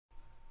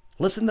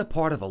Listen to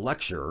part of a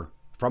lecture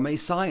from a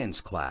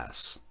science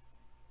class.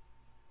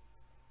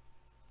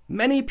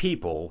 Many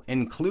people,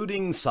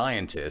 including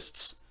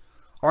scientists,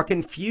 are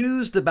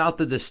confused about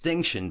the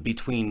distinction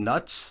between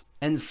nuts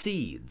and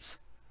seeds.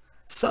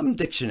 Some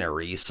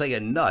dictionaries say a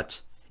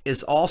nut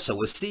is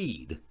also a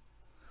seed.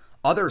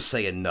 Others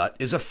say a nut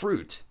is a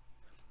fruit.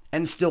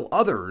 And still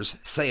others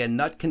say a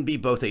nut can be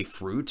both a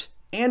fruit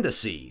and a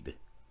seed.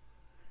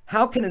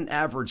 How can an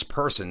average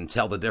person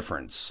tell the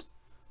difference?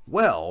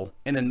 Well,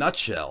 in a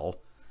nutshell,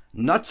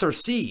 nuts are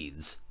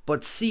seeds,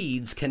 but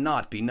seeds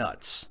cannot be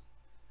nuts.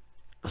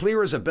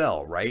 Clear as a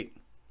bell, right?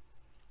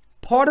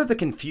 Part of the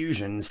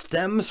confusion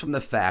stems from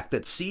the fact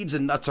that seeds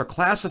and nuts are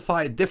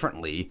classified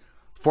differently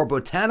for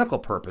botanical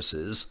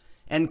purposes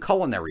and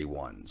culinary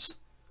ones.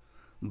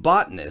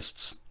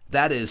 Botanists,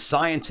 that is,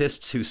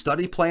 scientists who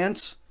study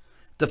plants,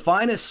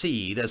 define a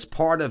seed as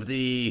part of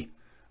the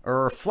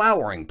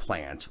flowering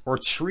plant or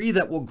tree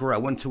that will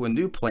grow into a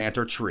new plant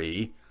or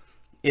tree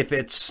if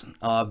it's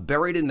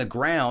buried in the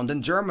ground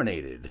and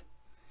germinated.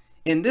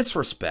 In this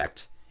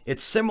respect,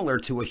 it's similar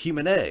to a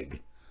human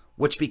egg,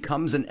 which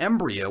becomes an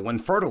embryo when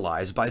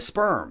fertilized by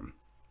sperm.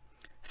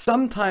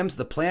 Sometimes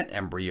the plant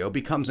embryo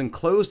becomes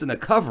enclosed in a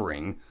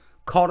covering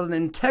called an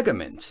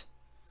integument.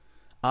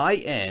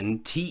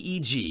 I-N-T-E-G-U-M-E-N-T.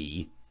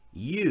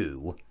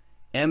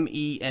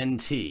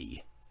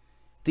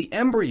 The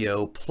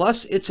embryo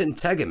plus its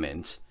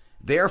integument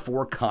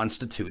therefore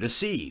constitute a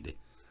seed.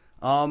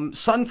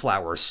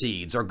 Sunflower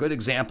seeds are good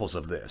examples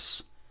of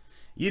this.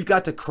 You've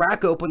got to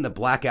crack open the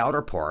black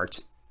outer part,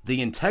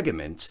 the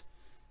integument,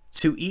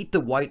 to eat the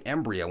white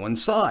embryo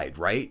inside,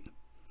 right?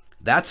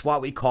 That's why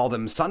we call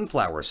them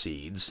sunflower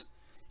seeds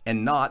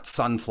and not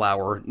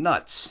sunflower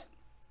nuts.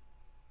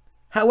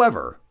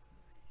 However,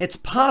 it's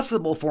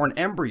possible for an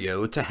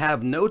embryo to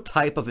have no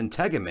type of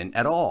integument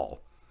at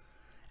all.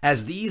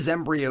 As these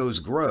embryos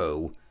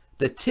grow,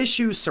 the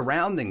tissue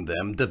surrounding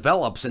them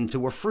develops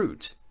into a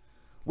fruit.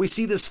 We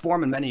see this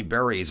form in many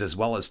berries as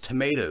well as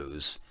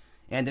tomatoes,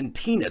 and in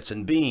peanuts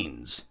and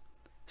beans.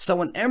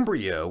 So an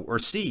embryo or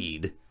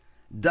seed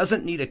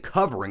doesn't need a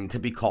covering to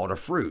be called a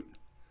fruit.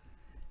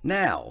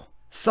 Now,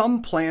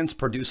 some plants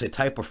produce a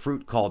type of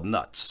fruit called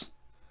nuts.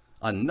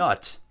 A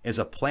nut is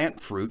a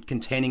plant fruit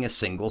containing a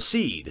single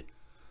seed,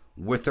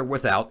 with or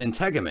without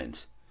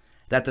integument,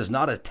 that does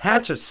not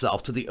attach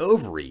itself to the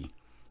ovary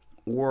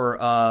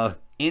or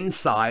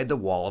inside the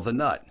wall of the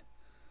nut.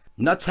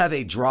 Nuts have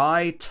a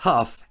dry,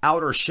 tough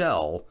outer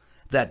shell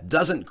that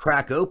doesn't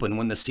crack open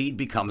when the seed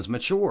becomes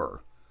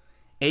mature.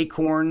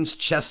 Acorns,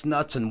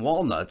 chestnuts, and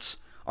walnuts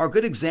are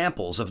good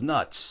examples of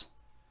nuts.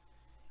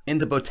 In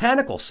the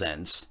botanical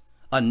sense,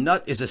 a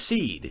nut is a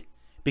seed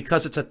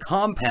because it's a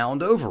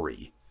compound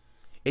ovary.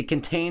 It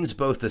contains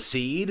both the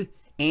seed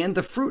and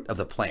the fruit of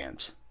the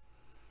plant.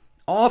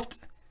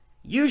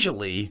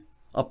 Usually,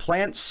 a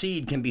plant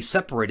seed can be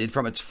separated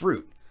from its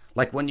fruit,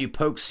 like when you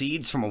poke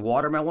seeds from a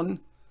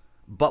watermelon.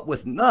 But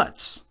with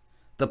nuts,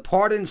 the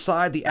part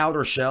inside the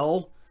outer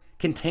shell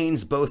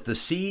contains both the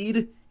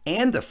seed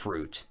and the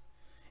fruit,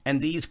 and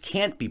these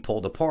can't be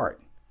pulled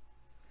apart.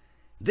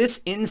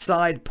 This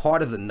inside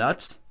part of the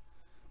nut,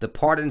 the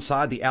part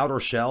inside the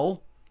outer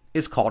shell,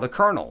 is called a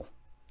kernel.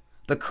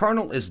 The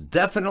kernel is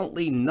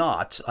definitely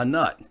not a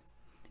nut.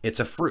 It's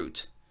a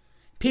fruit.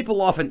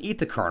 People often eat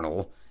the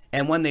kernel,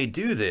 and when they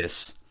do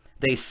this,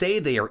 they say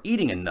they are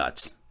eating a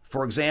nut.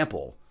 For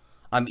example,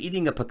 I'm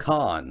eating a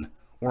pecan,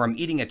 or I'm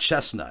eating a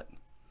chestnut.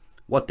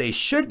 What they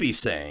should be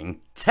saying,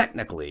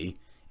 technically,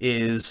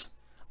 is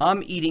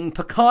I'm eating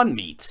pecan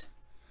meat,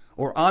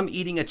 or I'm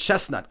eating a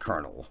chestnut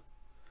kernel.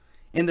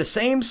 In the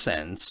same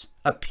sense,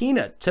 a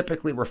peanut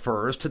typically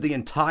refers to the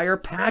entire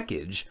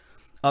package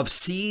of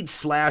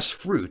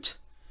seed/fruit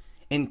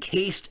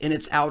encased in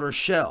its outer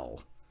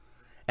shell,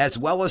 as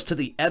well as to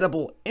the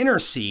edible inner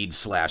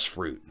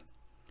seed/fruit.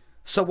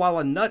 So while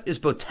a nut is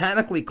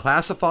botanically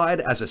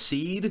classified as a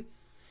seed,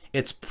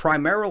 it's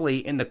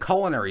primarily in the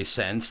culinary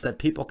sense that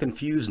people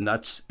confuse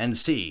nuts and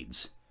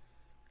seeds.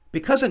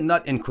 Because a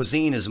nut in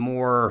cuisine is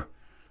more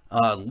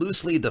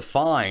loosely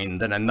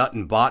defined than a nut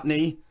in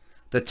botany,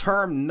 the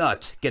term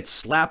nut gets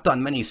slapped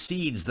on many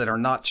seeds that are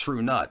not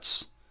true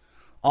nuts.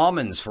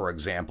 Almonds, for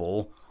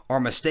example, are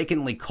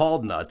mistakenly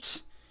called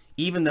nuts,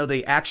 even though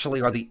they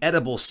actually are the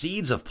edible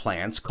seeds of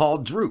plants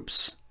called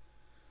drupes,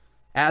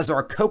 as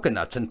are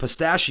coconuts and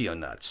pistachio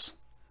nuts.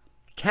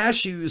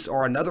 Cashews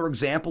are another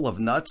example of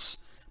nuts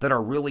that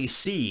are really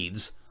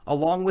seeds,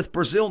 along with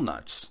Brazil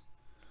nuts,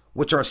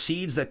 which are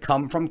seeds that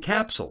come from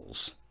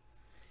capsules.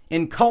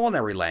 In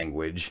culinary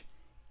language,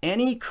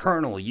 any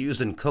kernel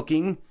used in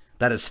cooking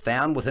that is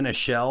found within a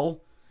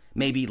shell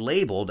may be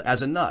labeled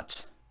as a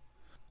nut.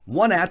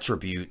 One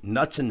attribute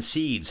nuts and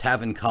seeds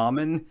have in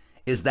common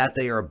is that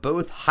they are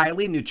both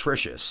highly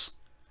nutritious.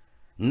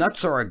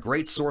 Nuts are a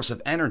great source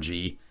of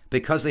energy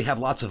because they have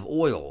lots of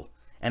oil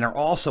and are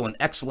also an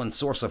excellent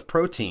source of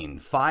protein,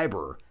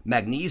 fiber,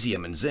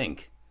 magnesium, and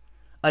zinc.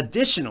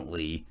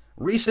 Additionally,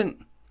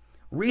 recent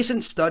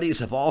studies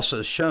have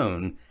also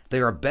shown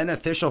they are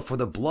beneficial for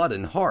the blood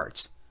and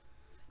heart.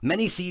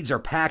 Many seeds are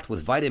packed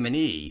with vitamin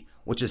E,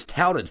 which is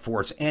touted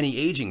for its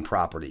anti-aging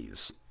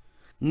properties.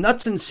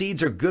 Nuts and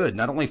seeds are good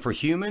not only for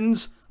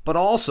humans, but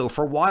also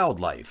for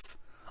wildlife.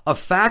 A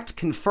fact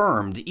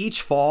confirmed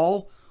each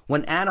fall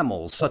when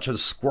animals such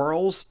as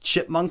squirrels,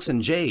 chipmunks,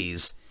 and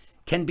jays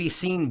can be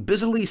seen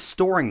busily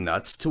storing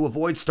nuts to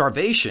avoid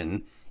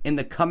starvation in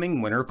the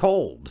coming winter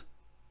cold.